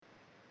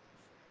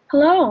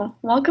Hello,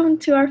 welcome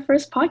to our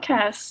first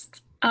podcast.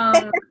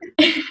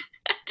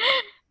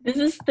 This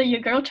is the Your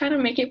Girl Trying to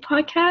Make It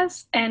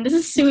podcast, and this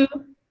is Sue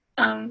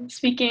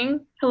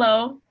speaking.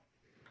 Hello.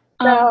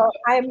 Um, So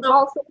I'm so,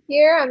 also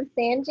here. I'm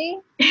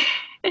Sanji.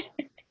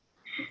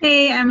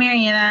 Hey, I'm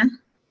Mariana.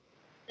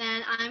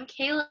 And I'm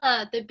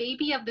Kayla, the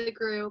baby of the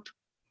group.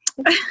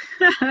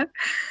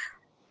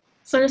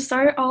 so to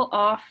start all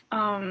off,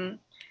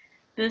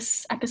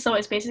 this episode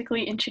is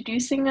basically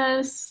introducing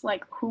us,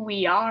 like who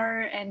we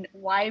are and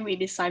why we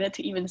decided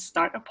to even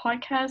start a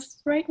podcast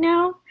right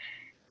now.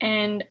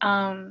 And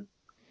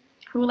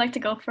who would like to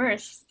go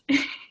first? You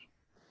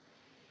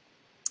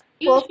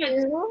Well,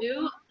 should Sue,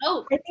 do.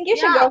 Oh, I think you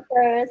should go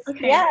first.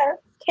 Okay. Yes,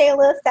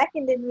 Kayla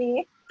seconded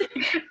me.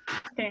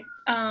 Okay.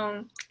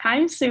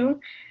 I'm Sue.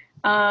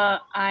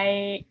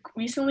 I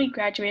recently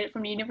graduated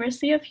from the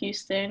University of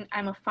Houston.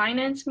 I'm a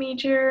finance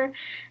major,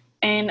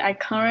 and I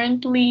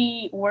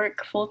currently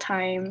work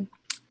full-time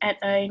at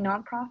a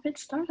nonprofit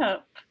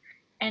startup.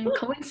 And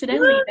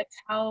coincidentally, that's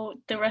how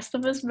the rest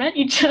of us met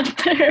each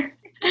other.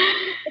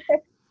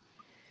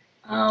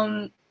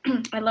 I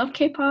love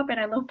K-pop and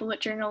I love bullet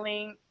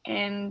journaling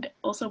and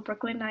also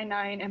Brooklyn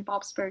Nine-Nine and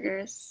Bob's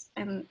Burgers.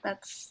 And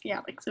that's,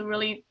 like, it's a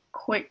really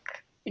quick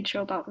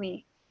intro about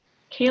me.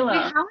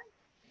 Kayla.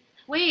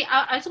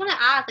 I just want to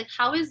ask, like,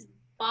 how is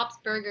Bob's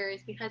Burgers?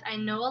 Because I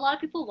know a lot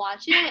of people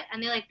watch it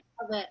and they like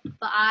love it,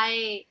 but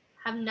I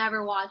have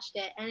never watched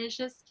it, and it's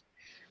just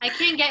I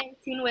can't get in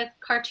tune with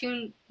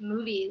cartoon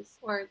movies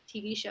or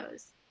TV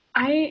shows.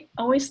 I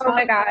always Oh thought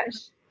my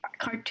gosh.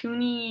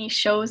 cartoony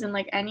shows and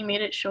like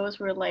animated shows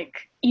were like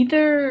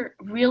either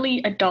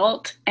really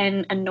adult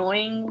and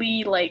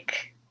annoyingly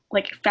like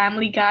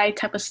Family Guy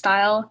type of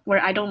style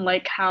where I don't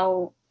like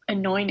how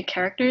annoying the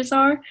characters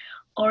are,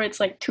 or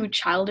it's like too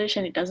childish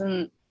and it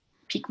doesn't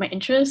pique my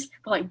interest.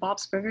 But like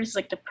Bob's Burgers is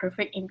like the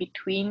perfect in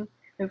between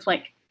with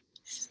like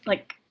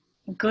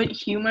good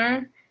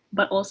humor,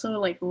 but also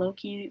like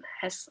Loki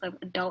has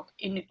adult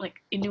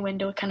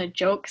innuendo kind of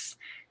jokes.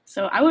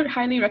 So I would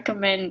highly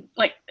recommend.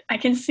 Like I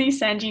can see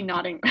Sanji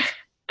nodding.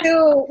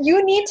 Sue,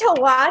 you need to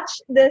watch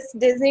this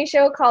Disney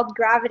show called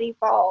Gravity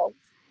Falls.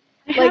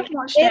 I Like, have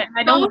watched it.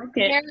 I don't like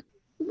it.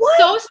 What?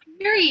 So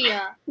scary.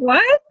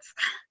 What?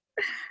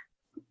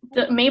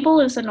 The Mabel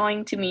is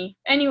annoying to me.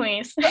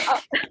 Anyways,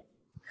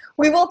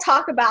 We will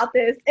talk about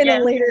this in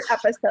Yes. a later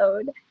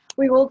episode.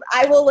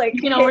 I will like.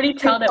 you can already hit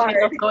tell this that we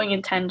hard. love going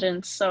in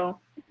tangents. So,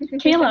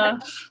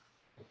 Kayla,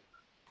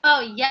 Oh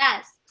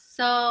yes.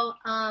 So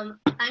I'm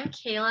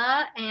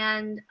Kayla,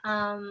 and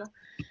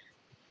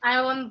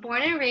I was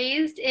born and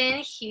raised in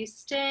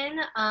Houston.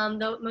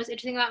 The most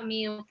interesting about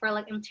me for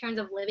like in terms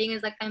of living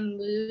is like I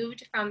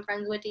moved from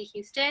Friendswood to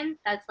Houston.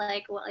 That's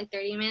like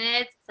 30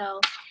 minutes.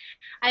 So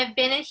I've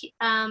been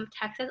in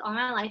Texas all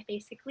my life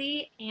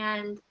basically,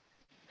 and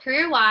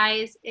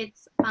career-wise,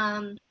 it's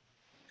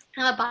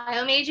I'm a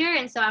bio major,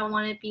 and so I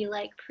want to be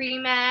like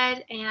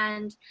pre-med,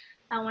 and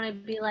I want to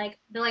be like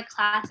the like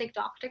classic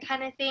doctor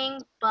kind of thing.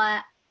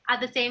 But at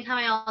the same time,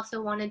 I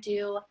also want to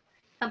do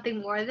something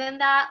more than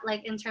that.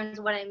 Like in terms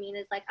of what I mean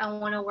is like I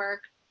want to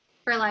work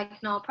for like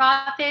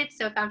nonprofits.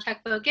 So Found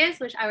Focus,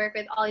 which I work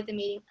with all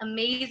these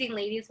amazing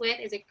ladies with,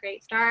 is a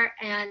great start.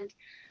 And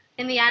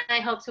in the end, I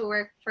hope to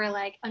work for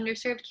like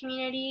underserved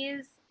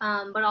communities,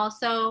 but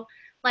also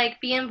like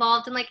be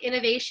involved in like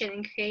innovation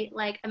and create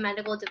like a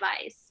medical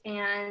device,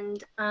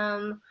 and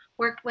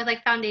work with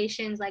like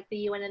foundations like the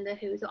UN and the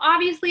WHO. So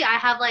obviously I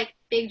have like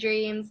big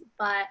dreams,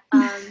 but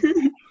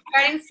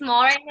starting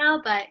small right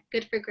now, but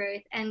good for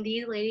growth. And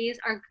these ladies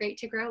are great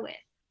to grow with.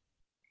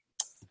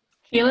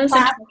 Kayla's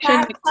Clap, introduction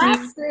clap, makes clap,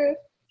 me Sue.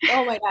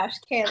 Oh my gosh,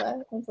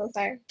 Kayla, I'm so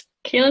sorry.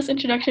 Kayla's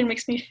introduction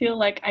makes me feel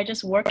like I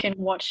just work and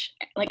watch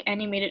like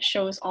animated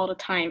shows all the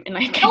time, and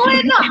I Oh can't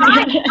my do god,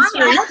 any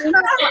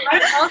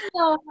I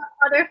also have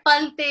other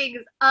fun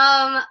things.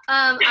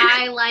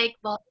 I like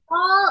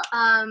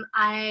volleyball.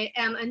 I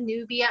am a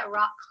newbie at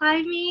rock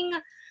climbing.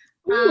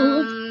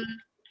 Ooh.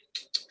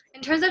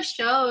 In terms of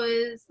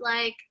shows,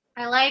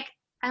 I'm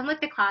like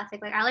the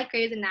classic. Like I like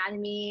Grey's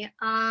Anatomy.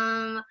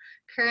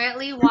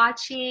 Currently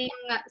watching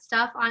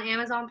stuff on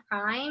Amazon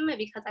Prime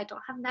because I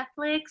don't have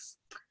Netflix.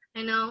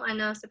 I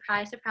know,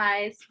 surprise,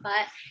 surprise,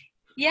 but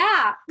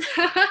yeah.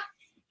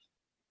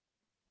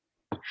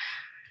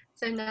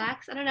 So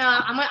next, I don't know.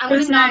 I'm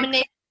Who's gonna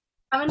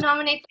next?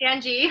 nominate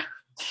Sanji.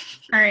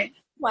 All right.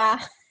 Wow.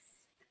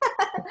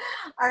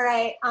 All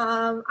right.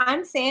 I'm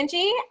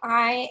Sanji.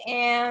 I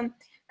am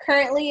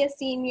currently a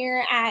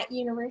senior at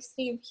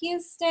University of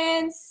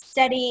Houston,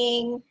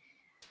 studying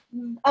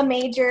a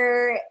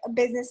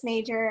business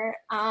major.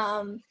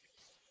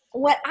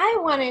 What I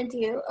want to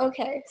do,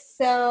 okay,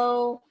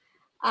 so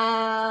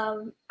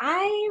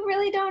I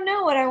really don't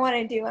know what I want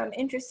to do. I'm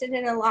interested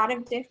in a lot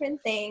of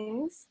different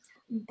things,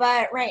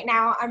 but right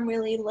now I'm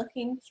really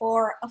looking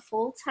for a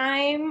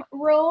full-time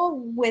role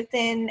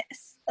within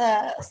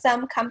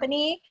some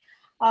company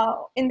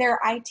in their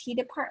IT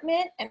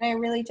department, and I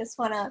really just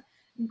want to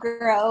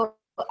grow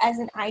as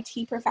an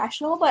IT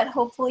professional, but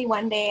hopefully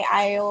one day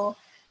I'll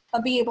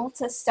be able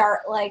to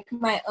start like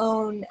my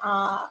own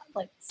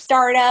like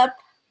startup,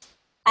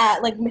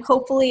 like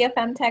hopefully a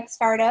femtech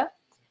startup.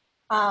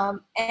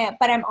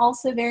 But I'm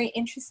also very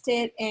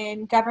interested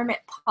in government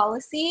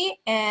policy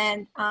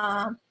and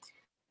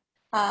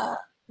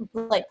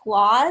like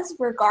laws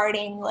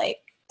regarding like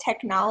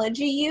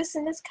technology use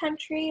in this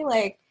country,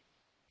 like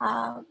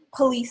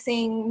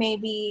policing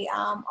maybe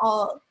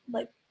all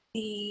like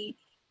the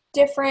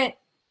different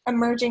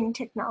emerging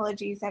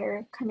technologies that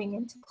are coming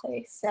into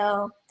place.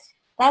 So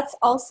that's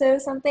also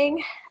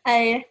something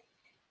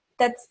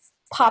that's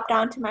popped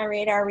onto my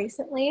radar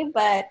recently.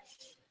 But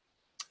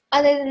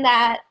other than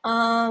that,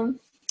 I'm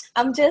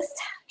just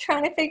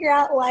trying to figure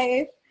out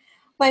life.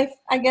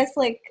 I guess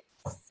like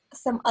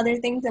some other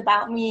things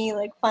about me,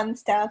 like fun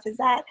stuff, is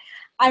that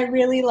I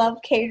really love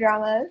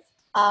K-dramas,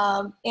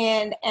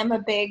 and am a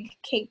big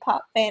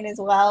K-pop fan as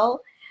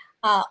well.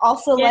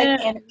 Also like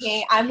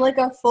anime. I'm like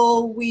a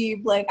full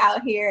weeb like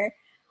out here.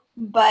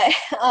 But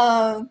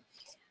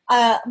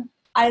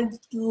I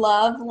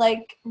love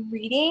like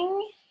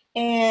reading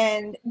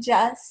and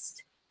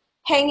just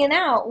hanging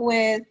out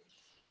with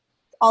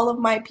all of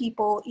my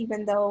people,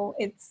 even though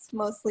it's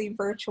mostly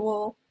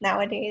virtual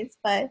nowadays.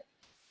 But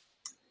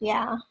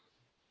yeah,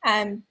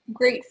 I'm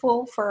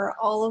grateful for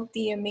all of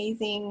the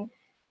amazing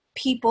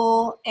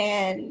people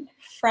and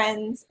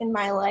friends in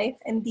my life,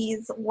 and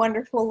these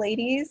wonderful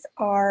ladies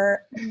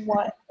are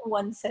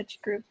one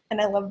such group, and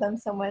I love them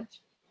so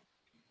much.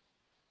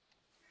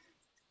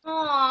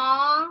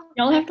 Aww.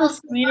 Y'all have the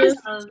sweetest,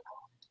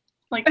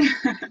 like,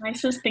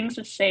 nicest things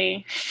to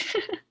say.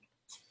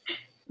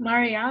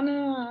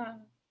 Mariana.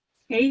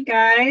 Hey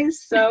guys,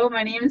 so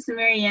my name is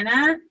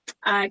Mariana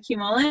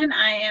Kumulin.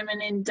 I am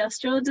an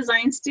industrial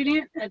design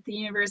student at the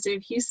University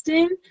of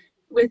Houston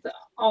with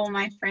all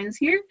my friends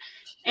here.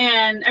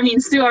 And I mean,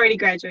 Sue already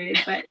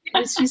graduated, but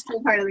she's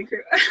still part of the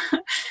crew.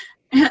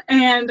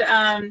 And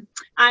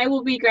I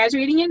will be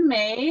graduating in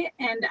May,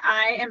 and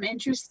I am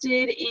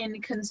interested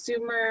in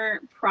consumer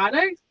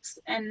products,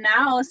 and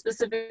now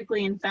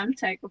specifically in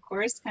femtech, of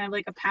course, kind of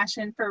like a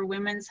passion for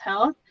women's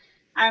health.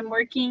 I'm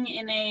working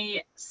in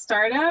a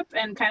startup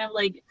and kind of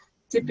like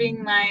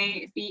dipping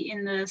my feet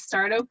in the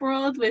startup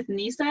world with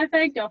Nisa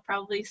Effect. Y'all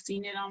probably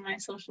seen it on my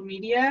social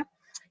media,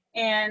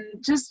 and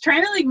just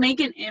trying to like make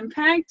an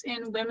impact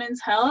in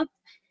women's health.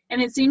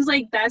 And it seems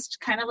like that's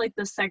kind of like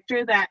the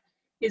sector that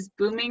is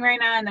booming right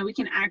now and that we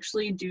can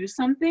actually do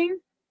something.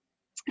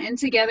 And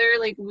together,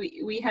 like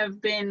we have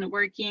been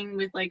working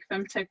with like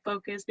Femtech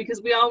Focus,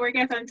 because we all work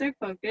at Femtech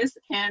Focus,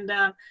 and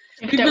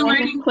we've been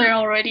learning clear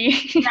already.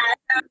 Yeah,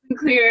 that's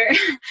clear.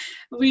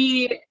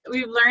 We've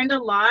learned a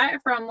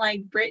lot from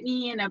like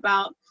Brittany and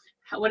about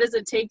what does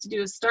it take to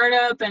do a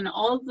startup and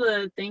all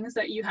the things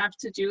that you have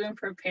to do and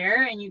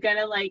prepare, and you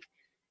gotta like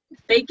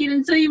fake it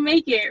until you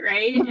make it,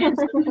 right? And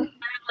so that's kind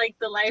of like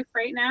the life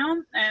right now.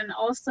 And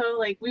also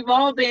like we've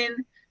all been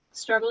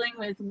struggling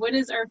with what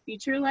is our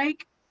future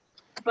like.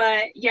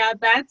 But yeah,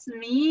 that's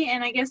me.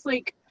 And I guess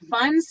like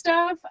fun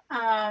stuff,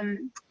 I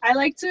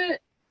like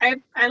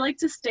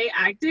to stay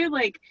active.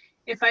 Like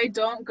if I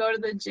don't go to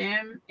the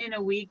gym in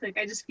a week, like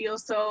I just feel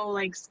so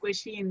like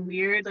squishy and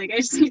weird. Like I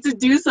just need to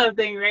do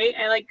something, right?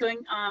 I like going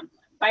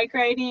bike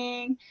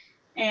riding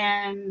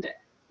and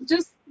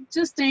just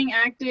staying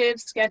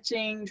active,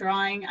 sketching,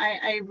 drawing.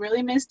 I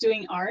really miss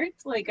doing art.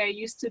 Like I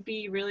used to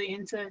be really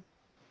into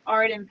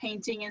art and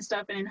painting and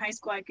stuff, and in high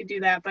school I could do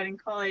that, but in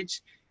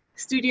college,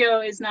 studio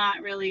is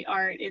not really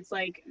art. It's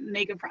like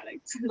make a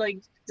product, like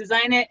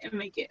design it and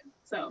make it.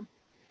 So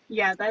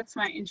yeah, that's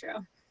my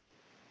intro.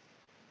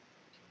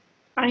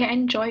 I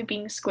enjoy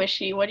being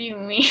squishy. What do you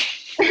mean?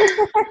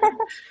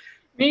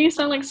 Maybe you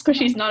sound like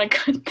squishy is not a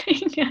good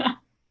thing.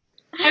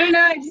 I don't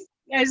know.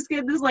 I just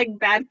get this like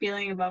bad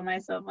feeling about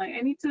myself. Like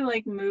I need to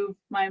like move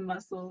my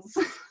muscles.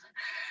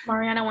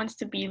 Mariana wants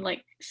to be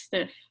like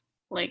stiff,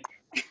 like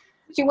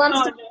she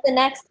wants to be the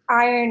next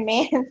Iron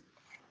Man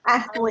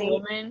athlete.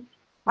 Woman.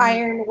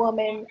 Iron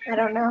Woman. I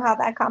don't know how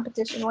that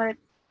competition works,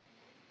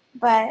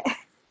 but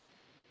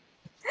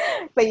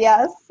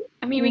yes.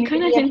 I mean, we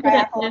kind of hinted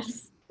at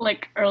this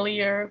like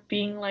earlier,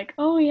 being like,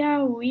 oh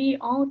yeah, we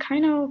all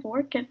kind of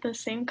work at the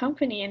same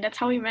company, and that's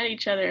how we met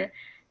each other.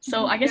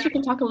 So I guess we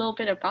can talk a little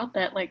bit about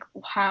that, like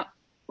how,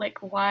 like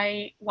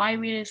why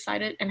we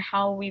decided and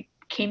how we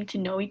came to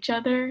know each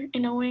other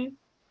in a way.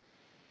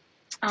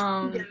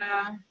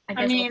 Yeah,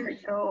 I mean,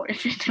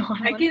 if you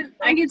don't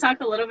I can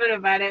talk a little bit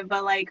about it,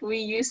 but like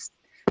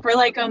for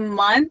like a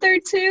month or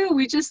two,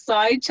 we just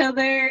saw each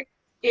other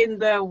in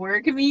the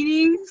work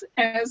meetings,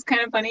 and it was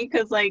kind of funny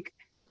because like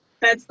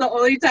that's the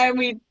only time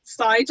we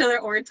saw each other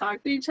or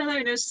talked to each other,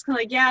 and it was just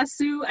like, yeah,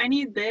 Sue, I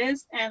need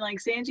this, and like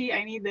Sanji,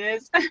 I need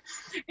this,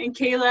 and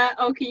Kayla,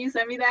 oh, can you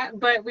send me that?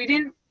 But we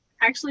didn't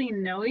actually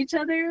know each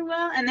other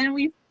well, and then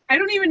I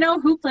don't even know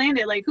who planned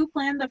it. Like, who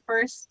planned the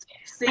first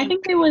sync? I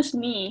think it was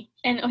me.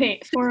 And okay,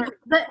 for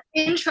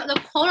the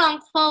quote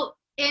unquote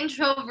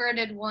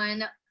introverted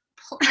one,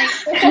 like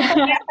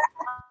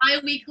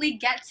bi-weekly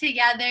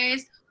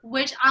get-togethers,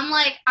 which I'm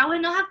like, I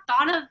would not have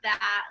thought of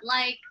that.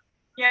 Like,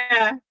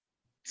 yeah.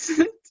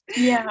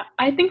 Yeah,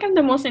 I think I'm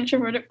the most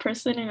introverted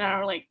person in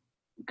our like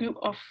group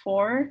of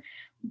four.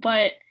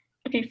 But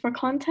okay, for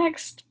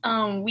context,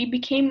 we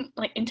became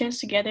like interns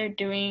together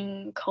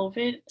during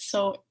COVID,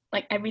 so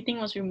like everything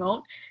was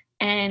remote.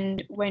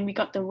 And when we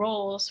got the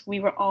roles, we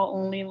were all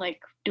only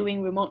like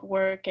doing remote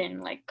work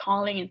and like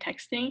calling and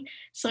texting.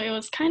 So it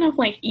was kind of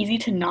like easy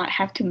to not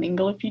have to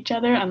mingle with each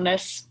other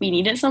unless we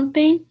needed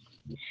something.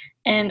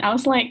 And I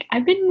was like,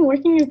 I've been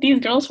working with these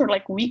girls for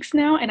like weeks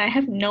now, and I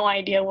have no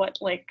idea what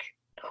like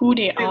who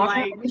they I are.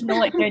 I like. just know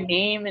like their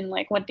name and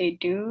like what they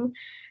do.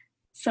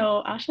 So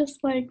I was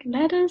just like,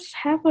 let us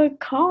have a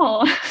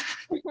call.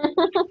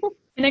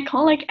 And the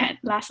call like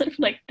lasted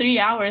for like 3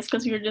 hours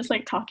because we were just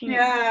like talking.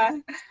 Yeah.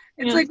 It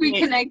It's was like we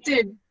great.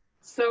 connected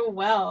so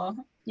well,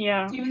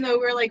 Yeah, even though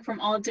we're like from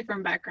all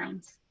different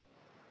backgrounds.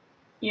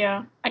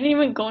 yeah. I didn't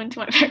even go into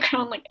my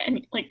background like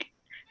any like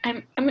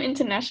I'm an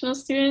international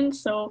student,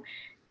 so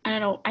I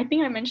don't know. I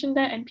think I mentioned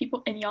that, and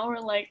people and y'all were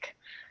like,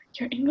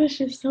 "Your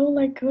English is so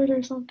like good"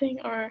 or something,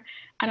 or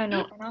I don't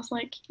know. And I was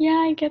like, "Yeah,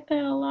 I get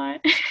that a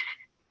lot."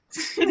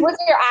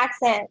 What's your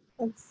accent?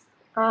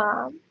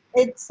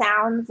 It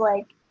sounds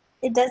like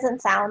it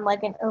doesn't sound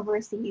like an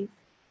overseas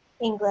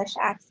English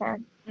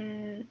accent.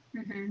 Mm,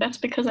 Mhm. that's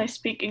because I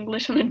speak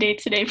English on a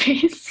day-to-day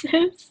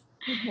basis.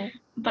 Mm-hmm.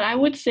 But I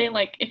would say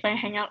like if I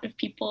hang out with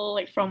people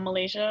like from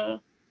Malaysia,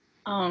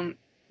 um,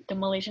 the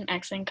Malaysian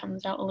accent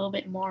comes out a little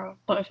bit more.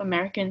 But with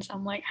Americans,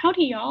 I'm like,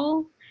 "Howdy,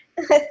 y'all.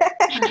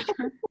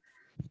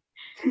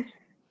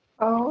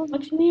 Oh,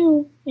 What's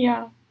new?"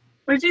 Yeah.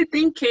 What did you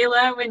think,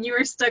 Kayla, when you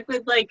were stuck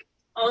with like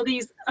all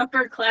these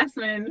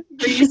upperclassmen?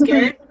 Were you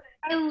scared?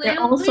 I They're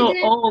all literally so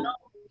didn't. old.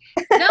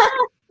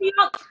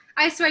 No,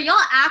 I swear,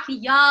 y'all act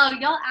young.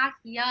 Y'all act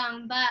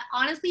young. But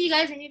honestly, you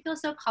guys make me feel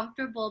so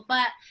comfortable.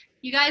 But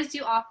you guys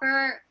do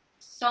offer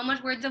so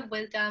much words of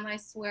wisdom. I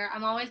swear.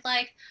 I'm always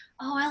like,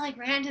 oh, I like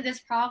ran into this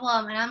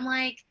problem, and I'm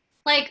like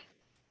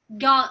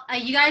y'all,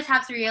 you guys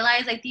have to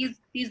realize like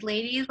these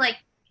ladies like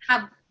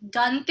have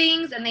done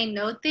things and they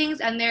know things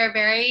and they're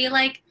very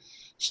like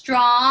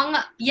strong.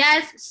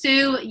 Yes,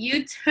 Sue,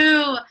 you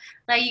too.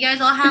 Like you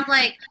guys all have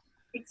like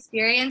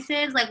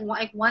experiences. Like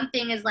one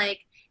thing is like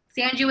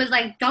Sanju was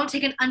like, don't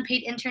take an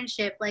unpaid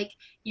internship. Like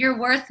you're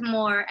worth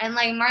more. And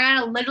like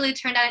Mariana literally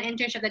turned down an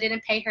internship that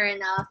didn't pay her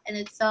enough. And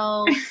it's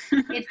so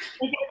it's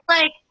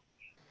like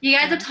you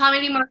guys have taught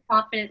me to be more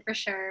confident for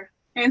sure.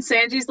 And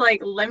Sanji's like,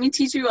 let me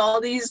teach you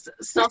all these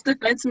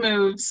self-defense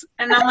moves.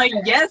 And I'm like,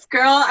 yes,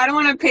 girl, I don't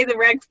want to pay the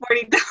rec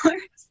 $40.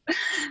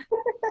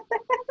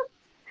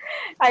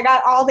 I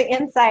got all the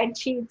inside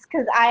cheats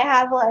because I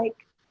have like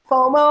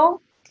FOMO.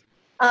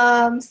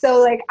 So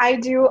like I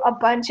do a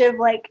bunch of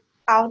like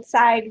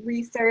outside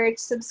research,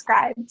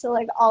 subscribe to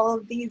like all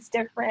of these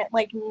different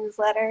like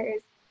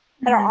newsletters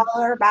that are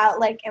all about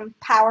like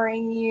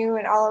empowering you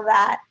and all of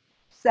that.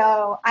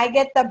 So I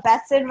get the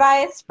best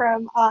advice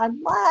from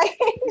online.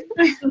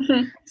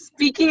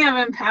 Speaking of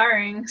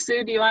empowering,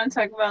 Sue, do you want to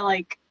talk about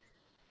like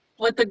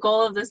what the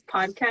goal of this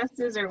podcast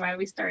is or why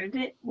we started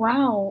it?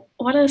 Wow,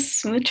 what a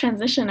smooth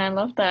transition. I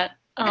love that.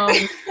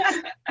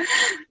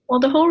 Well,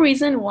 the whole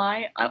reason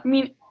why, I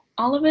mean,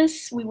 all of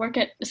us, we work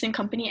at the same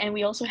company and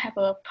we also have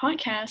a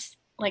podcast,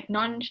 like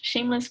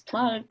non-shameless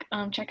plug.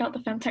 Check out the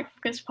Femtech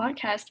Focus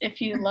podcast if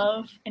you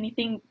love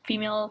anything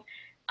female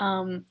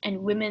and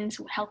women's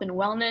health and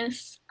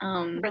wellness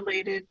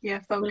Related, yeah,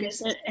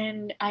 focused. related.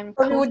 And I'm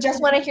Or we would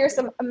just want to hear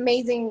some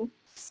amazing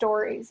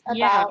stories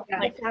about the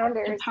like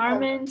founders.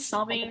 empowerment,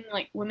 solving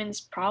like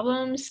women's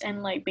problems,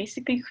 and like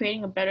basically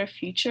creating a better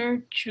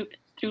future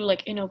through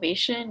like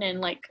innovation and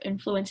like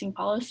influencing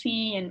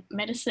policy and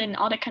medicine,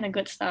 all that kind of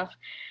good stuff.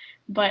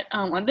 But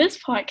on this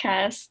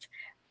podcast,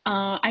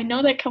 I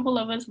know that a couple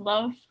of us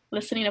love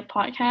listening to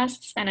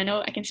podcasts, and I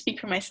know I can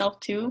speak for myself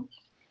too.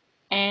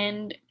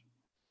 And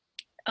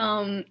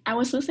I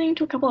was listening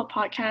to a couple of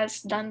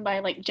podcasts done by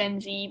like Gen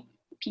Z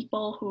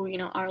people who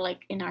are like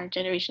in our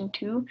generation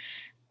too,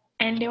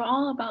 and they were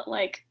all about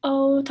like,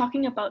 oh,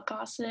 talking about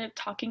gossip,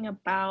 talking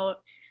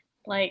about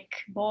like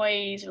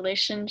boys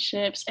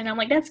relationships, and I'm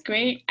like, that's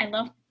great, I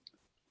love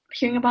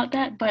hearing about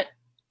that. But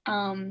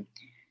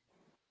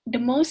the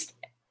most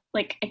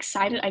like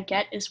excited I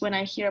get is when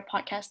I hear a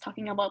podcast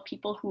talking about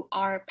people who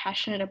are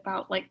passionate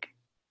about like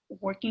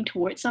working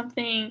towards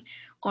something,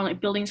 or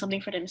like building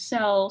something for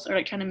themselves, or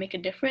like trying to make a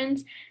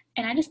difference.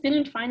 And I just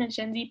didn't find a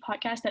Gen Z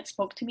podcast that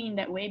spoke to me in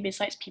that way,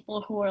 besides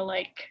people who are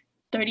like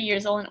 30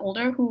 years old and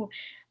older, who,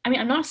 I mean,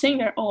 I'm not saying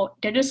they're old,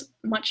 they're just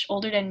much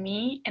older than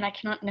me, and I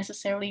cannot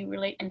necessarily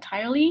relate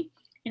entirely.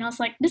 And I was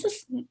like,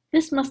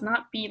 this must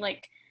not be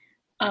like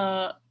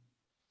uh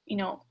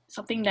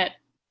something that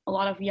a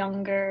lot of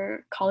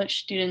younger college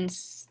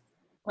students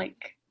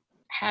like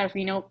have.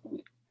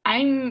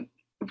 I'm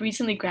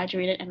recently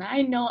graduated, and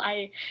I know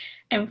I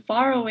am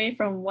far away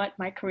from what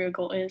my career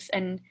goal is.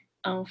 And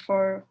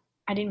for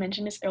I didn't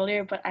mention this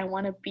earlier, but I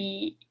want to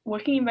be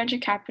working in venture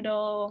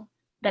capital,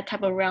 that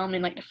type of realm,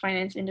 in like the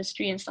finance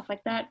industry and stuff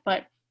like that.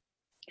 But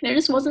there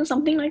just wasn't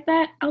something like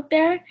that out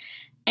there.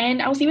 And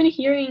I was even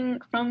hearing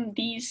from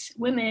these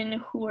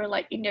women who were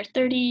like in their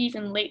 30s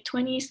and late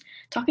 20s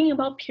talking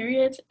about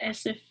periods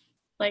as if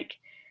like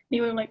they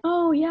were like,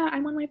 oh yeah,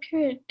 I'm on my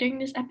period during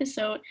this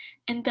episode.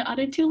 And the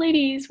other two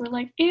ladies were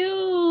like,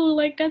 ew,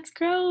 like that's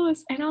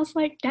gross. And I was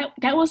like,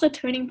 that was a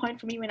turning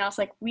point for me when I was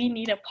like, we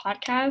need a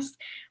podcast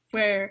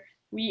where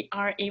we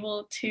are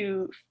able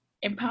to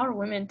empower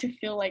women to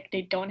feel like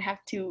they don't have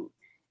to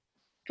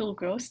feel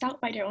grossed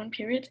out by their own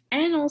periods,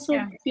 and also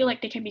Yeah. feel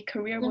like they can be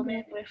career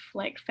women with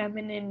like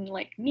feminine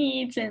like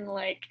needs and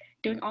like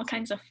doing all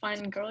kinds of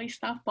fun girly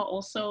stuff, but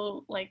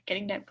also like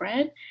getting that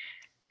bread.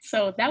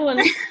 So that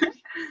was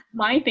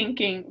my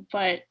thinking,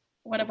 but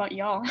what about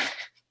y'all?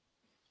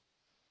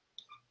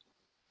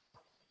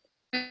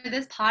 For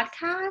this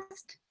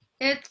podcast,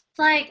 it's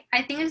like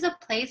I think there's a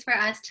place for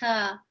us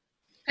to,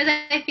 because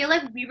I feel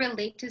like we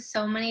relate to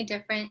so many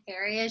different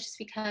areas just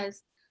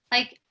because,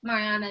 like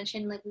Mariana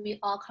mentioned, like we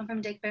all come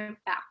from different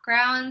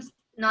backgrounds,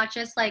 not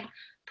just like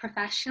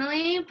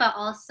professionally, but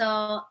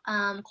also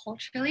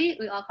culturally.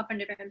 We all come from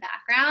different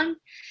backgrounds.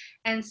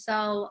 And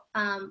so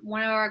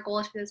one of our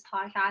goals for this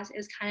podcast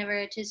is kind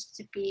of just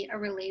to be a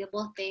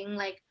relatable thing.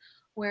 Like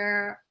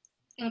we're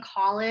in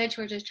college,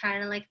 we're just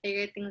trying to like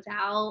figure things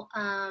out.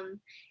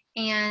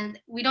 And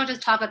we don't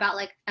just talk about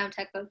like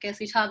femtech focus,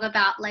 we talk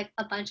about like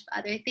a bunch of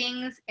other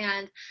things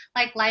and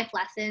like life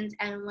lessons.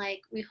 And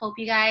like we hope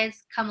you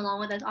guys come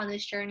along with us on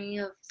this journey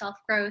of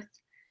self-growth.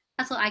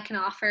 That's what I can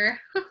offer.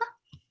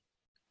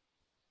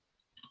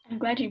 I'm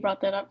glad you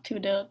brought that up to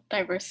the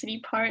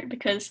diversity part,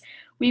 because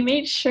we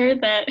made sure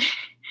that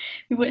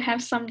we would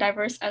have some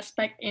diverse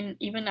aspect in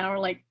even our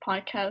like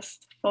podcast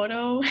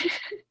photo.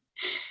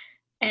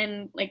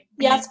 And like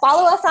Yes,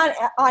 follow us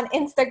on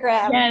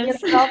Instagram.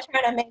 Yes. We're all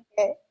trying to make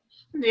it.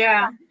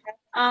 Yeah.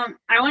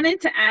 I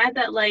wanted to add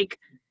that like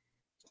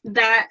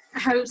that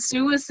how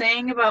Sue was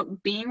saying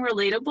about being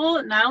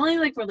relatable, not only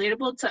like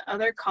relatable to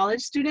other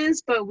college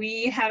students, but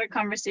we had a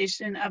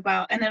conversation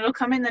about, and it'll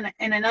come in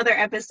another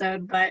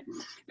episode, but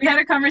we had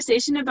a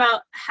conversation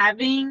about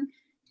having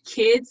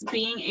kids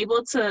being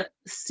able to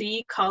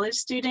see college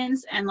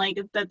students and like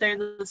that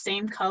they're the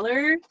same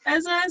color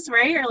as us,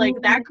 right? Or like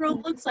that girl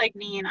looks like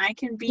me and I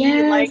can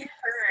be like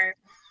her.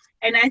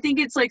 And I think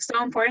it's like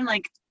so important.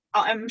 Like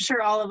I'm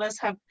sure all of us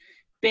have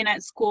been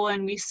at school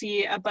and we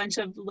see a bunch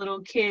of little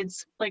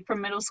kids like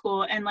from middle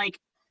school and like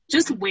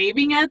just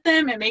waving at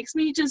them, it makes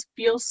me just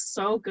feel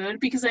so good,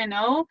 because I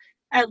know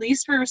at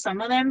least for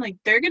some of them, like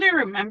they're gonna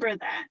remember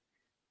that,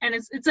 and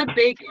it's a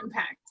big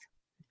impact.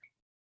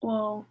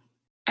 Well,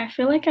 I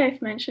feel like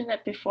I've mentioned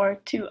that before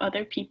to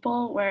other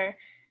people, where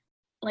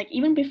like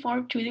even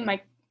before choosing my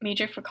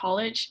major for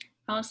college,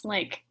 I was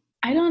like,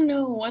 I don't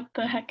know what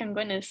the heck I'm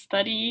going to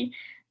study.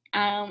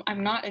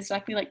 I'm not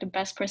exactly like the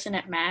best person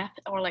at math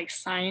or like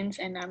science,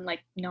 and I'm like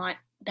not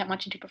that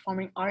much into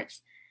performing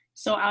arts.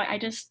 So I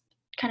just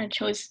kind of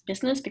chose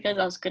business because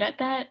I was good at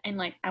that, and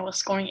like I was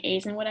scoring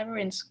A's and whatever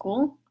in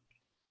school.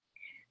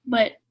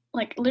 But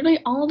like literally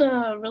all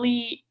the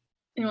really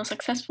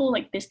successful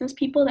like business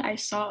people that I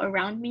saw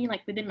around me,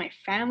 like within my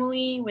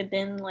family,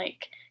 within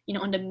like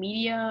on the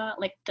media,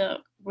 like the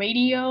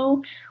radio,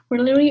 were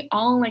literally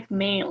all like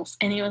males.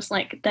 And it was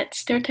like that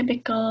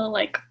stereotypical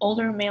like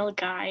older male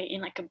guy in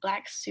like a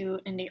black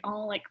suit, and they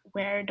all like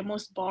wear the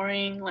most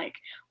boring like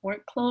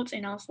work clothes.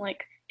 And I was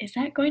like, is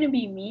that going to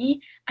be me?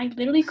 I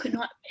literally could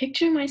not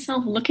picture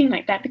myself looking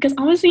like that, because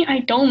honestly I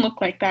don't look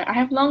like that. I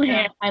have long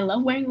hair, I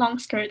love wearing long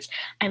skirts,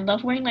 I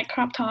love wearing like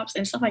crop tops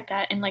and stuff like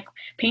that, and like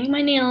painting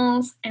my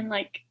nails, and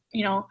like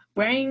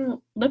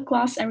wearing lip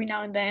gloss every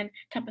now and then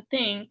type of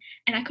thing.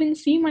 And I couldn't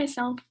see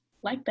myself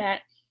like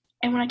that.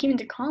 And when I came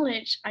into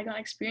college, I got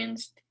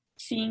experienced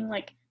seeing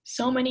like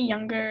so many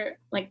younger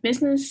like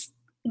business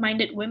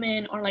minded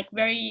women, or like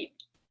very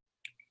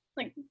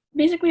like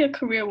basically a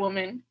career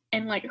woman,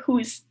 and like who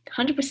is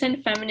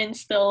 100% feminine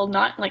still,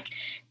 not like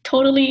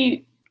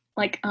totally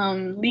like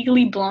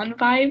legally blonde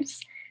vibes.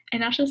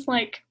 And I was just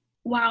like,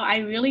 wow, I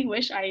really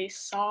wish I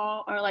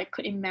saw or like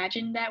could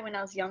imagine that when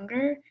I was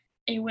younger.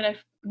 It would have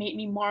made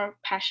me more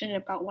passionate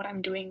about what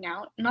I'm doing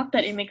now. Not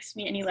that it makes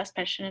me any less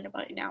passionate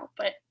about it now,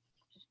 but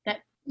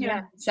that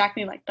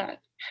exactly like that.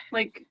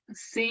 Like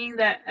seeing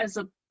that as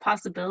a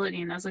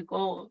possibility and as a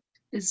goal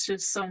is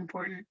just so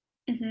important.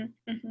 And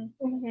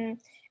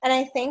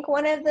I think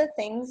one of the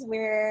things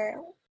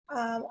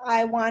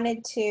I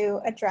wanted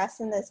to address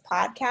in this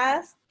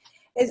podcast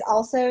is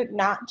also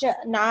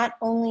not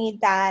only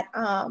that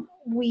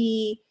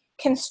we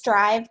can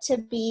strive to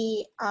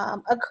be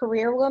a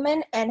career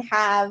woman and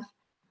have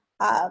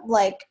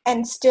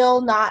and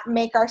still not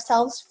make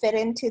ourselves fit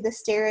into the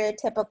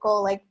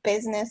stereotypical like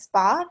business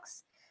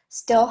box,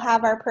 still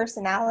have our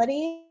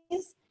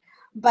personalities,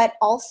 but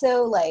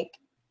also like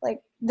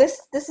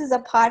this is a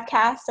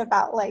podcast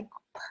about like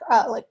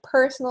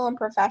personal and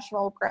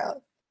professional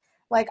growth.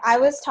 Like I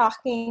was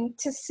talking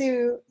to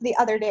Sue the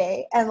other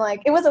day, and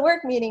like it was a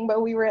work meeting, but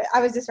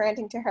I was just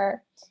ranting to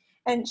her,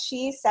 and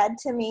she said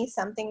to me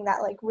something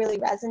that like really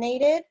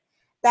resonated,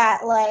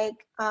 that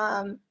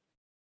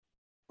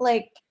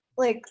like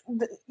like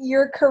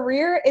your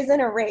career isn't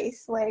a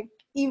race. Like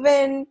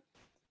even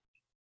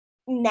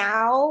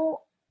now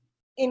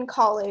in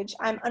college,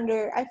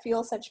 I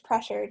feel such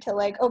pressure to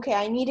like, okay,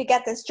 I need to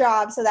get this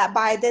job so that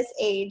by this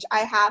age I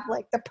have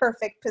like the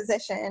perfect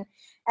position,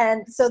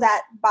 and so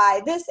that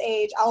by this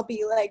age I'll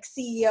be like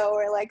CEO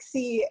or like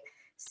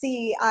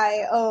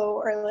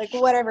CIO or like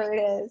whatever it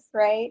is,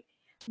 right?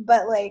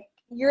 But like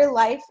your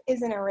life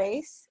isn't a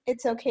race.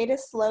 It's okay to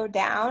slow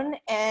down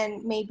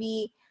and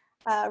maybe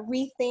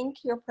rethink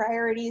your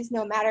priorities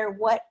no matter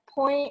what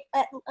point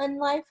in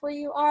life where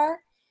you are.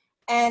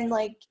 And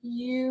like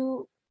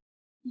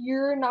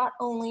you're not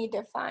only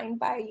defined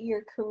by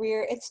your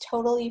career. It's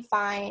totally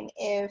fine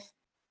if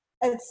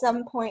at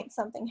some point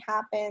something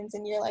happens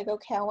and you're like,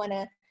 okay, I want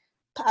to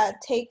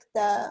take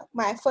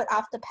my foot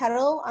off the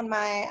pedal on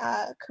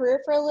my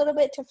career for a little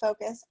bit to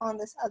focus on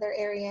this other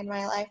area in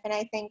my life. And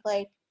I think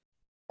like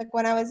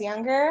when I was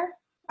younger,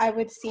 I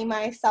would see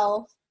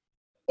myself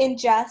in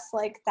just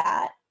like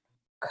that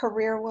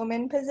career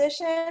woman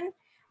position.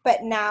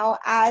 But now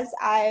as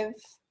I've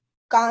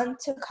gone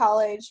to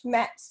college,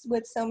 met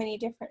with so many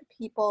different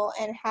people,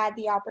 and had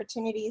the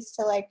opportunities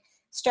to like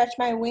stretch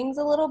my wings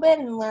a little bit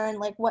and learn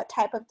like what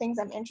type of things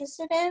I'm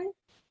interested in,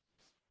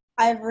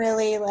 I've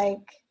really like,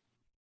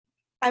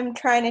 I'm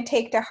trying to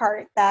take to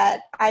heart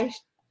that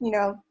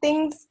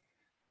things,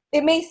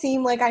 it may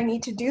seem like I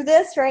need to do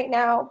this right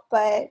now,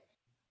 but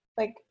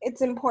like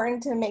it's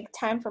important to make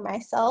time for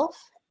myself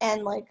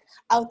and like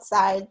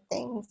outside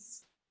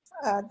things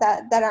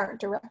that aren't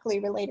directly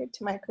related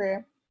to my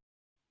career.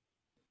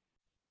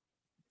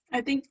 I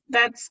think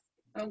that's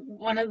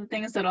one of the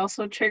things that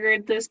also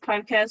triggered this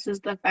podcast is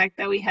the fact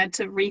that we had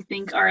to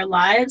rethink our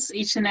lives,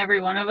 each and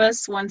every one of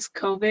us, once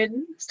COVID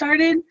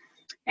started.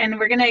 And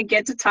we're going to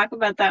get to talk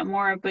about that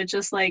more, but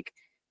just like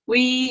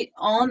we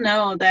all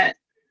know that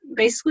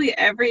basically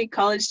every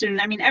college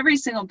student, I mean, every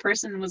single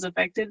person was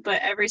affected,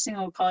 but every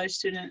single college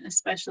student,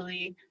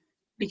 especially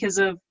because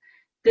of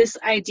this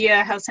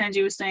idea, how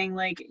Sanji was saying,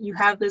 like, you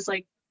have this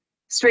like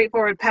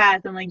straightforward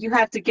path and like you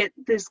have to get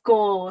this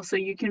goal so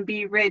you can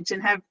be rich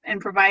and have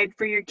and provide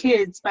for your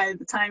kids by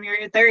the time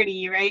you're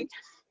 30, right?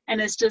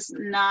 And it's just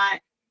not,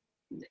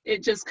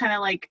 it just kind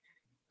of like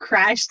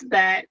crashed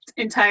that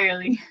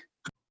entirely.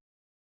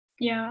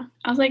 Yeah,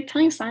 I was like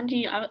telling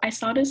Sanji, I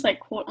saw this like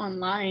quote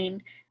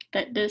online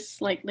that this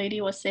like lady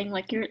was saying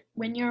like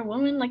when you're a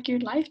woman, like your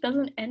life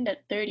doesn't end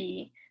at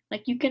 30.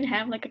 Like you can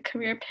have like a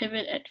career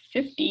pivot at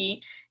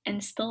 50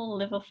 and still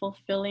live a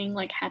fulfilling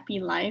like happy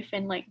life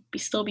and like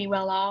still be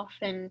well off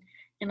and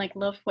like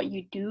love what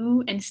you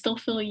do and still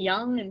feel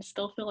young and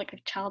still feel like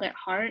a child at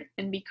heart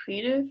and be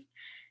creative.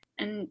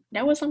 And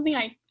that was something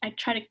I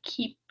try to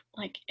keep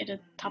like at the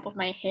top of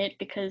my head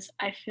because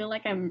I feel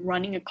like I'm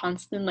running a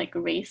constant like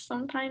race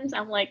sometimes.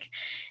 I'm like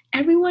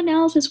everyone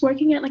else is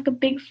working at like a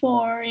big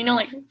four,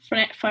 like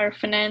for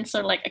finance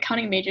or like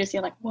accounting majors.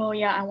 You're like, whoa,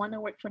 yeah, I want to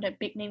work for that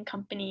big name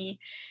company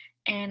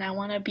and I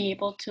want to be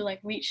able to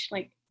like reach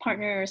like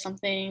partner or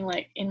something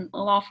like in a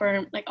law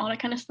firm, like all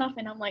that kind of stuff.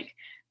 And I'm like,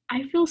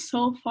 I feel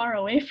so far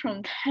away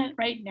from that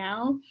right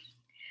now.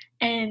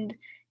 And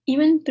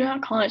even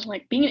throughout college,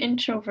 like being an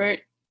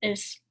introvert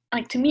is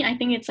like to me, I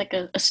think it's like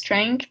a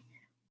strength,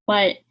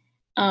 but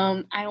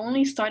I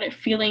only started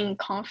feeling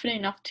confident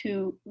enough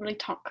to really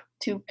talk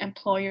to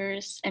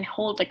employers and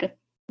hold like a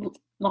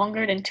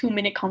longer than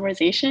 2-minute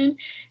conversation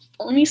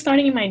only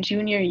starting in my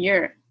junior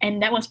year.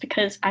 And that was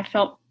because I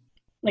felt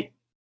like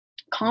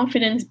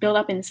confidence build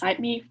up inside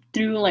me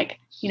through like,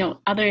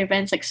 other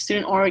events like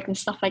student org and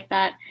stuff like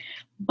that.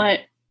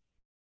 But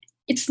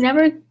it's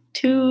never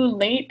too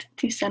late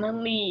to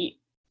suddenly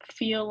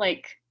feel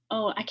like,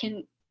 oh,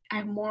 I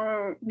have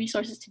more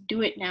resources to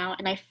do it now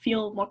and I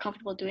feel more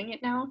comfortable doing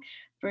it now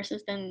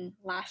versus than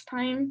last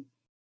time.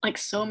 Like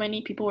so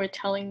many people were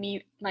telling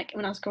me like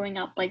when I was growing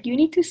up, like you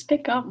need to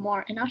speak up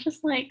more. And I was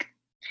just like,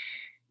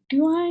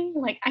 do I?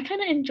 Like I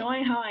kind of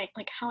enjoy how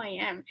I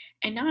am.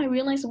 And now I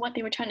realize what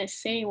they were trying to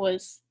say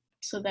was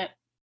so that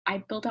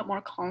I built up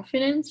more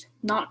confidence,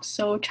 not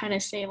so trying to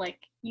say like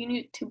you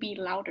need to be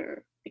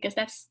louder because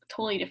that's a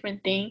totally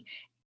different thing.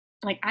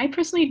 Like I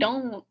personally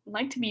don't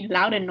like to be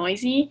loud and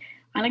noisy.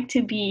 I like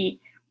to be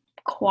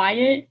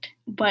quiet,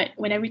 but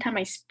when every time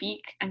I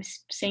speak, I'm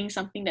saying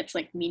something that's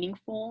like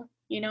meaningful.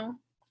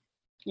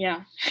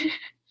 Yeah.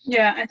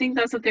 Yeah, I think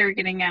that's what they were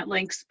getting at,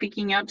 like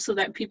speaking up so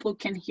that people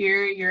can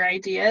hear your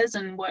ideas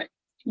and what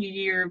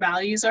your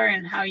values are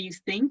and how you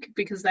think,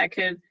 because that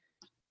could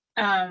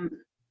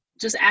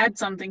just add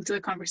something to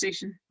the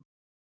conversation.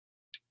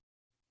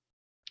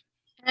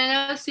 And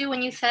I know, Sue,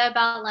 when you said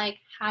about like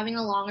having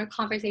a longer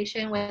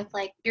conversation with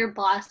like your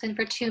boss and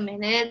for 2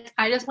 minutes,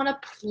 I just want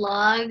to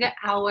plug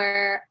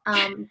our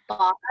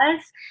boss.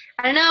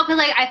 I don't know, because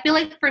like I feel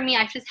like for me,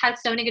 I've just had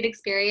so many good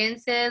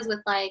experiences with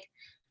like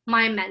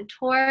my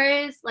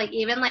mentors, like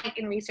even like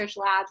in research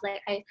labs.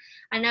 Like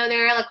I know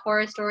there are like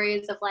horror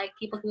stories of like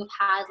people who've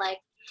had like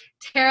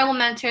terrible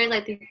mentors,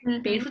 like they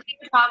basically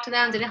talked to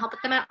them, didn't help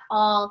with them at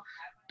all.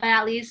 but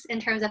at least in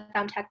terms of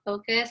femtech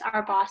focus,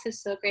 our boss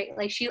is so great.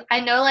 Like I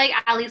know like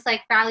at least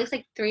like for at least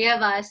like 3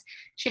 of us,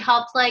 she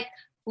helped like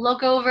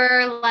look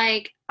over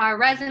like our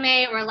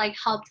resume or like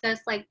helped us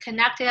like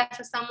connected us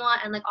to someone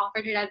and like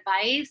offered her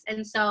advice.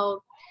 And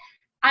so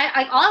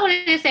I all I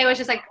wanted to say was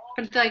just like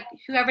for like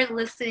whoever's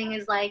listening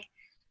is like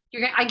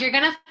you're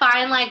gonna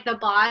find like the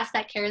boss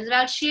that cares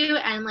about you,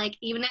 and like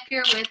even if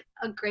you're with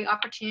a great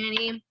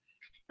opportunity and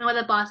with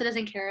a boss that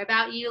doesn't care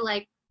about you,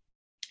 like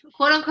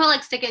quote unquote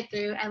like stick it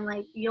through and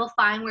like you'll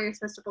find where you're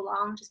supposed to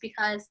belong. Just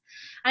because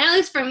I know at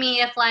least for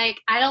me, if like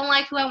I don't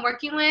like who I'm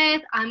working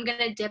with, I'm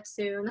gonna dip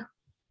soon.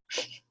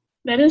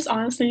 That is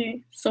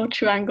honestly so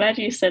true. I'm glad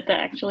you said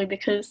that actually,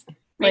 because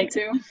like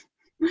Me too.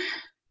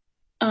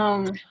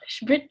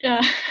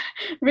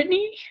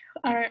 Brittany,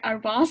 our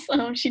boss,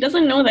 she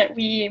doesn't know that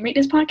we make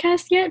this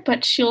podcast yet,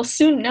 but she'll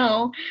soon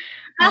know.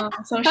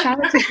 So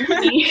shout out to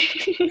Brittany.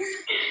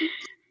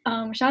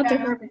 Shout out to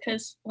her,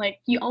 because like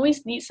you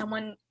always need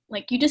someone,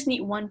 like you just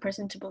need one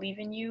person to believe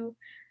in you.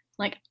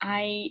 Like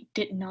I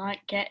did not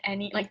get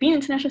any, like being an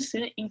international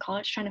student in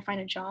college trying to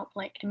find a job,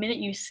 like the minute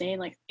you say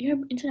like you're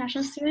an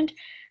international student,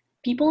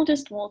 people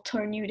just will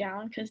turn you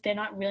down because they're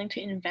not willing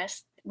to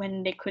invest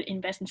when they could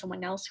invest in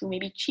someone else who may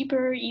be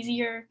cheaper,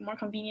 easier, more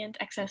convenient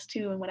access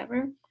to, and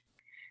whatever.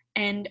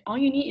 And all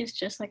you need is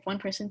just like one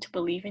person to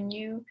believe in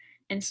you.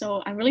 And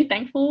so I'm really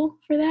thankful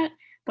for that.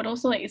 But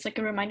also like it's like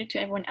a reminder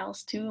to everyone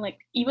else too. Like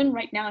even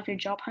right now, if you're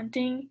job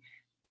hunting,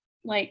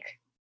 like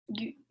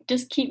you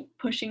just keep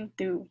pushing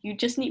through. You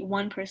just need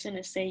one person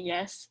to say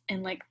yes,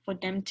 and like for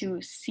them to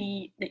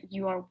see that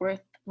you are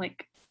worth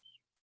like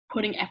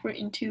putting effort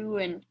into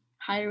and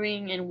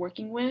hiring and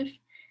working with.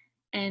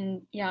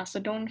 And yeah, so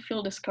don't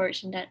feel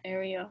discouraged in that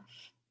area.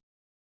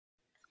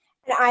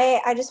 And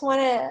I just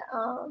want to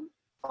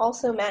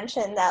also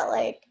mention that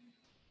like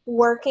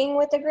working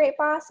with a great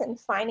boss and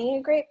finding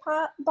a great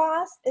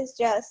boss is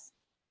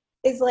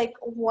like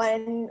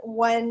one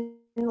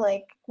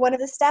of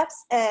the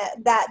steps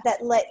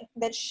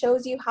that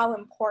shows you how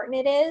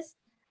important it is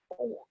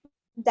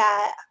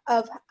that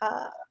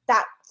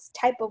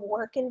type of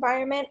work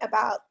environment,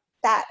 about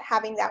that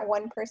having that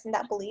one person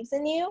that believes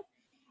in you,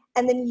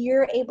 and then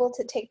you're able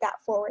to take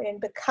that forward and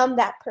become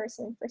that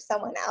person for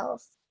someone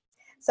else.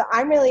 So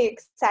I'm really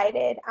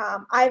excited.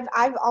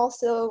 I've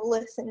also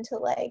listened to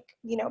like,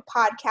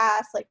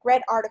 podcasts, like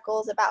read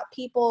articles about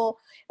people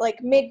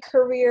like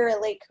mid-career,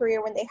 late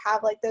career, when they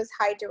have like those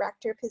high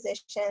director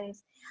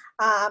positions.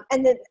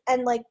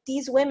 And like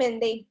these women,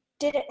 they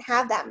didn't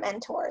have that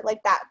mentor,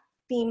 like that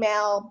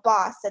female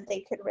boss that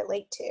they could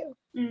relate to.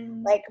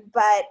 Like,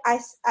 but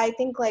I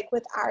think like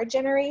with our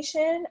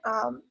generation,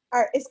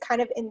 is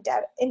kind of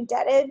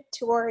indebted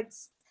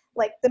towards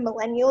like the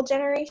millennial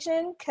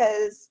generation,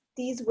 because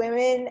these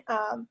women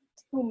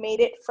who made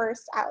it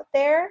first out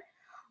there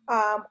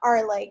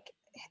are like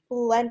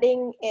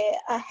lending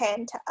a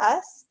hand to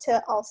us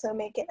to also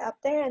make it up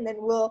there, and then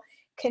we'll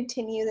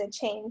continue the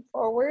chain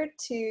forward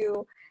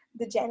to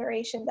the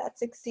generation that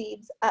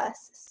succeeds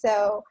us.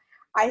 So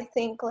I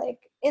think like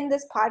in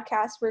this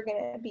podcast we're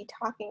going to be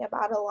talking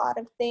about a lot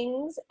of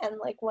things, and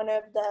like one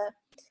of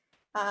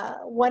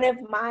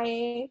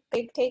my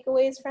big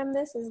takeaways from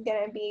this is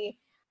going to be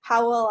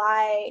how will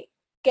I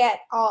get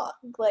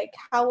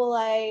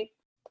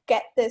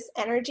this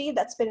energy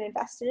that's been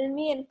invested in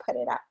me and put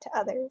it out to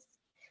others.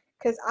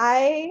 Because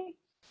I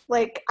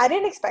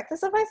didn't expect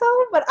this of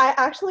myself, but I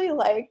actually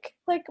like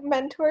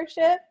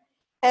mentorship.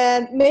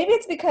 And maybe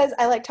it's because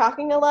I like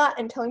talking a lot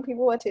and telling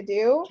people what to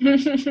do.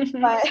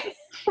 but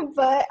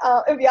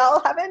if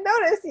y'all haven't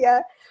noticed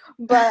yet,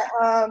 but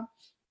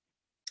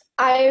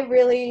I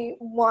really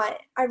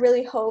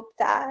hope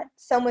that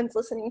someone's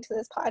listening to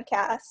this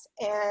podcast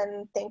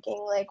and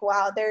thinking like,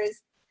 wow,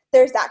 there's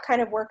that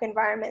kind of work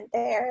environment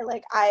there.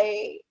 Like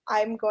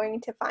I'm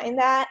going to find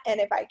that. And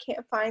if I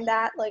can't find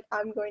that, like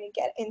I'm going to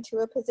get into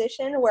a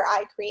position where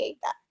I create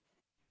that.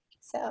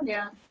 So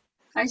yeah,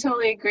 I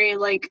totally agree.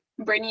 Like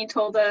Brittany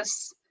told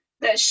us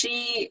that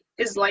she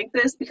is like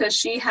this because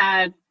she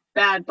had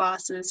bad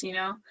bosses,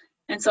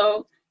 and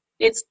so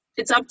it's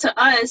up to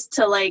us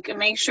to like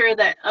make sure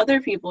that other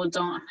people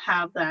don't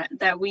have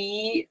that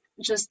we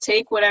just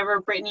take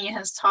whatever Brittany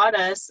has taught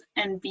us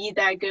and be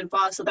that good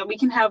boss, so that we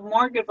can have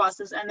more good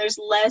bosses, and there's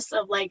less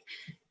of like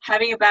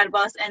having a bad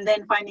boss and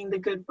then finding the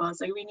good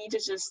boss. Like we need to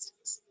just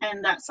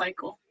end that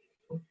cycle.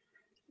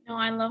 No,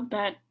 I love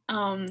that.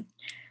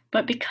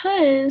 But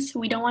because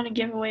we don't want to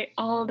give away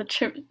all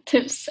the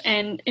tips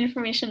and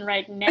information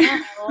right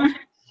now,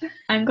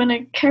 I'm going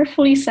to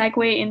carefully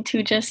segue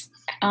into just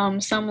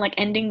some like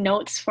ending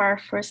notes for our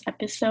first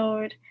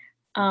episode.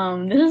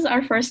 This is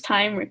our first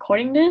time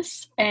recording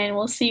this, and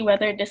we'll see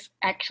whether this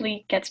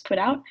actually gets put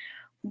out.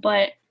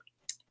 But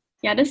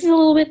yeah, this is a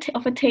little bit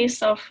of a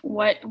taste of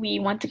what we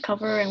want to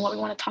cover and what we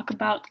want to talk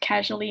about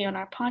casually on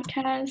our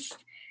podcast.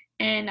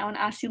 And I want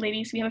to ask you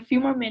ladies, we have a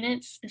few more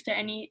minutes. Is there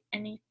any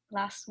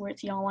last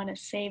words y'all want to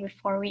say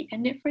before we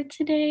end it for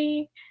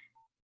today?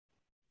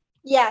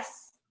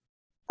 Yes.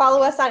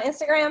 Follow us on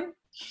Instagram.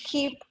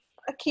 Keep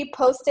keep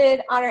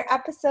posted on our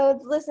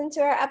episodes, listen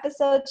to our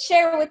episodes,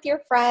 share with your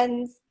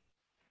friends.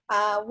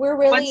 We're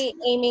really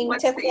aiming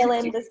to fill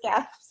in the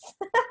gaps.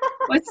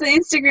 What's the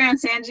Instagram,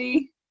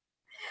 Sanji?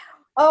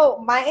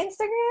 Oh, my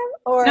Instagram?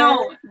 Or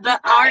no, the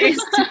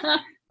artist.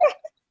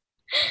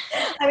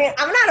 I mean,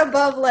 I'm not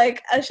above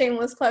like a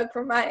shameless plug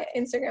for my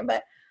Instagram,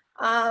 but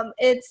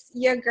it's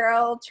your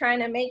girl trying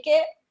to make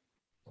it.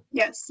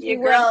 Yes,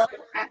 your girl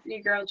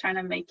trying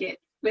to make it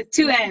with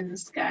 2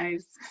 N's,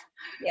 guys.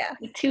 Yeah,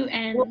 with 2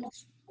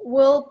 N's.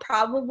 We'll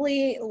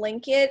probably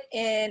link it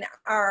in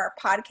our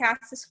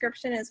podcast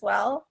description as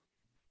well.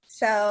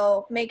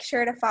 So make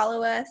sure to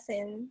follow us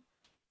and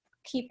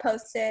keep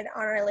posted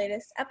on our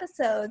latest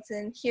episodes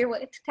and hear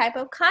what type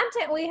of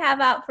content we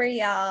have out for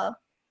y'all.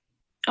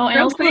 Oh, and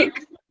real also,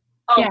 quick.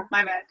 Oh, yeah.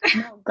 my bad.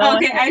 No,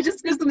 okay, ahead. I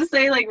just was gonna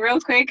say, like, real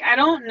quick. I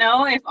don't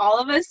know if all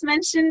of us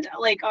mentioned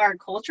like our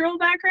cultural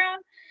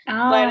background,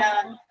 but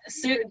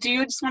so do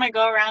you just want to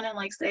go around and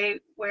like say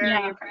where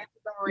your parents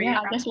are? Where yeah, you're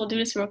I from? guess we'll do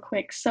this real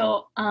quick.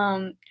 So,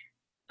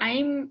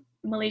 I'm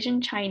Malaysian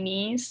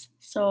Chinese.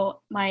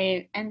 So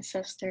my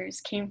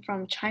ancestors came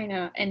from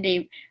China and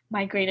they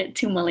migrated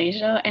to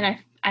Malaysia, and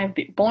I've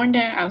been born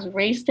there. I was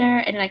raised there,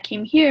 and then I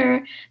came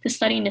here to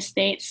study in the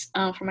States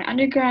for my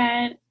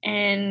undergrad.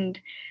 And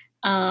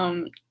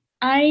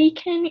I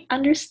can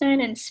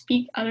understand and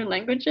speak other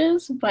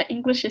languages, but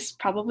English is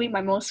probably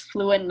my most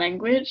fluent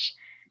language.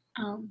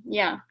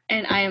 And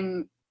I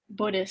am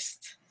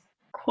Buddhist.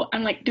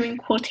 I'm like doing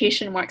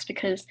quotation marks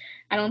because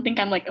I don't think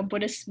I'm like a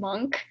Buddhist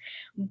monk,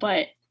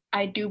 but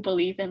I do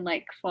believe in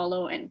like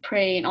follow and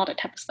pray and all that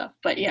type of stuff.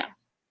 But yeah,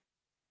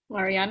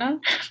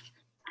 Mariana.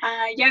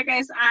 Yeah,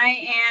 guys,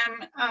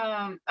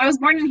 I was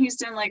born in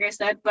Houston, like I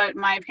said, but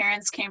my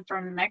parents came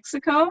from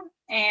Mexico,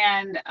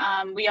 and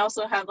we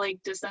also have like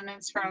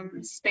descendants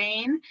from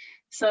Spain.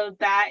 So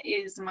that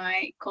is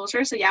my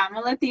culture. So yeah, I'm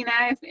a Latina,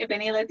 if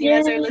any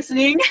Latinas are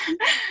listening.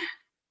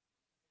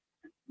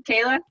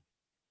 Kayla?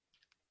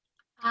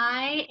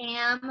 I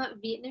am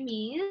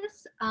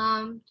Vietnamese,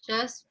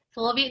 just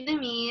full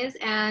Vietnamese,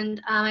 and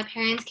my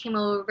parents came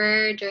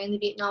over during the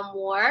Vietnam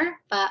War.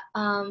 But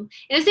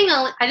interesting,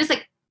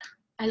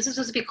 this is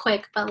supposed to be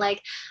quick, but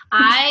like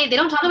they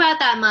don't talk about it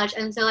that much,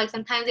 and so like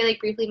sometimes they like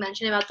briefly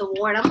mention about the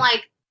war, and I'm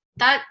like,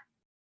 that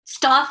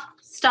stuff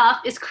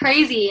is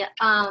crazy.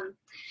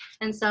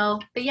 And so,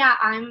 but yeah,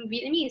 I'm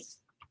Vietnamese.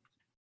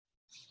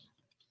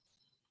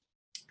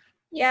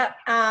 Yep.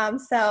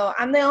 So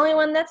I'm the only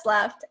one that's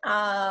left.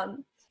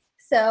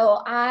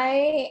 So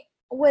I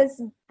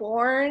was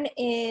born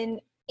in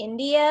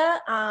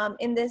India,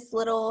 in this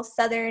little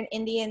southern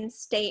Indian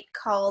state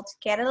called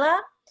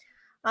Kerala.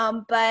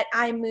 But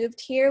I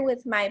moved here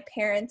with my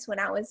parents when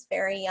I was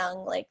very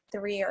young, like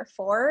 3 or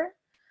 4.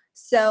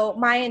 So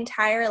my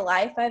entire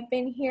life I've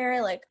been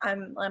here. Like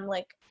I'm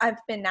like, I've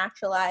been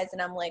naturalized,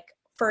 and I'm like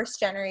first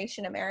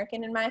generation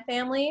American in my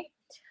family.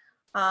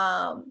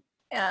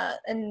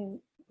 And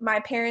my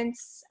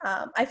parents,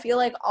 I feel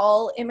like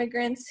all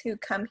immigrants who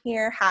come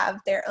here have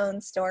their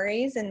own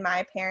stories, and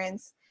my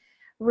parents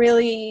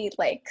really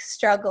like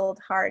struggled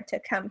hard to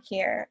come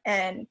here.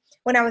 And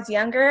when I was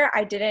younger,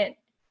 I didn't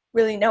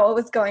really know what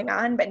was going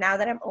on, but now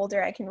that I'm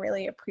older, I can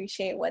really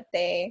appreciate what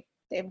they've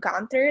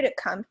gone through to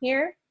come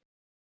here.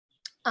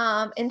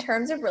 In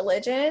terms of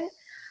religion,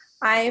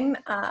 I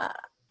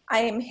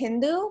am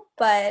Hindu,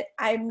 but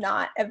I'm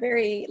not a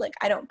very, like,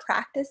 I don't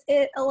practice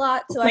it a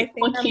lot. So like I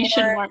think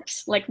quotation I'm more,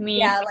 marks, like me.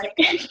 yeah, like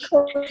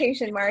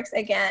quotation marks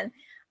again.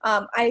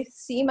 I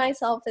see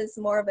myself as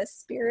more of a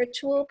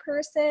spiritual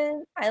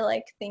person. I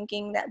like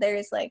thinking that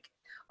there's like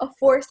a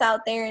force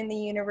out there in the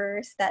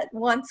universe that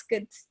wants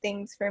good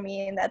things for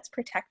me and that's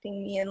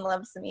protecting me and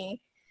loves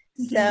me.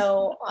 Mm-hmm.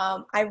 So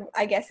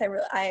I guess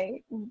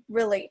I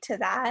relate to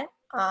that.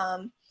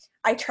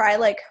 I try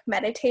like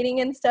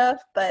meditating and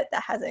stuff, but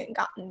that hasn't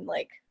gotten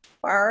like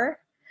far.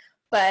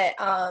 But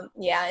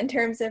yeah, in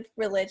terms of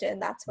religion,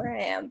 that's where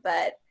I am.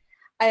 But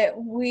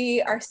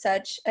we are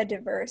such a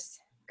diverse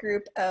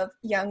group of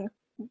young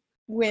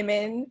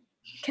women.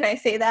 Can I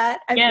say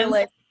that? I feel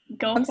like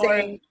I'm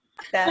saying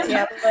that.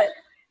 Yeah, but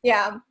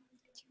yeah,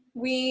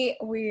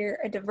 we're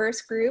a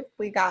diverse group.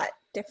 We got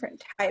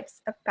different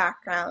types of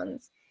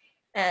backgrounds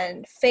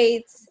and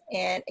faiths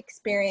and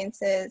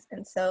experiences,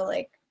 and so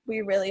like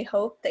we really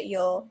hope that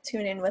you'll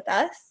tune in with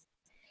us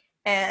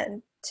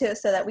and so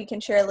that we can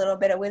share a little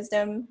bit of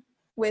wisdom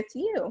with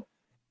you.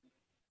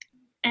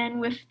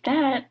 And with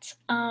that,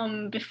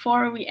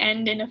 before we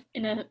end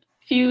in a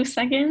few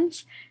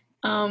seconds,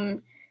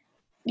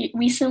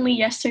 recently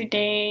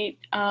yesterday,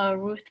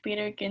 Ruth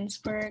Bader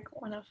Ginsburg,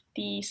 one of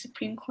the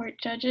Supreme Court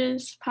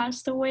judges,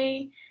 passed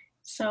away.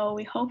 So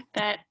we hope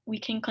that we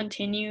can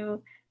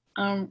continue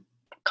the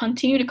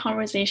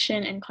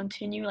conversation and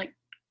continue like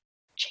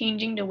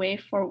changing the way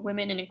for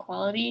women and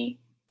equality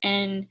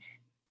and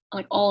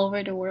like all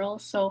over the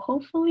world. So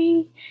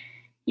hopefully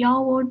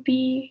y'all would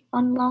be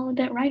along with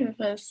that ride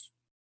with us.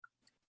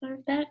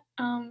 With that,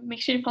 make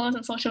sure to follow us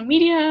on social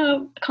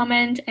media,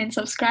 comment and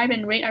subscribe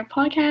and rate our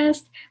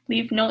podcast.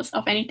 Leave notes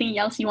of anything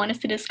else you want us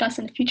to discuss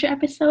in future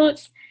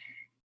episodes.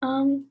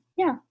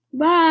 Yeah.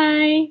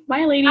 Bye.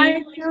 Bye,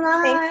 ladies.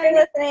 Bye. Thanks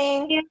for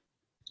listening.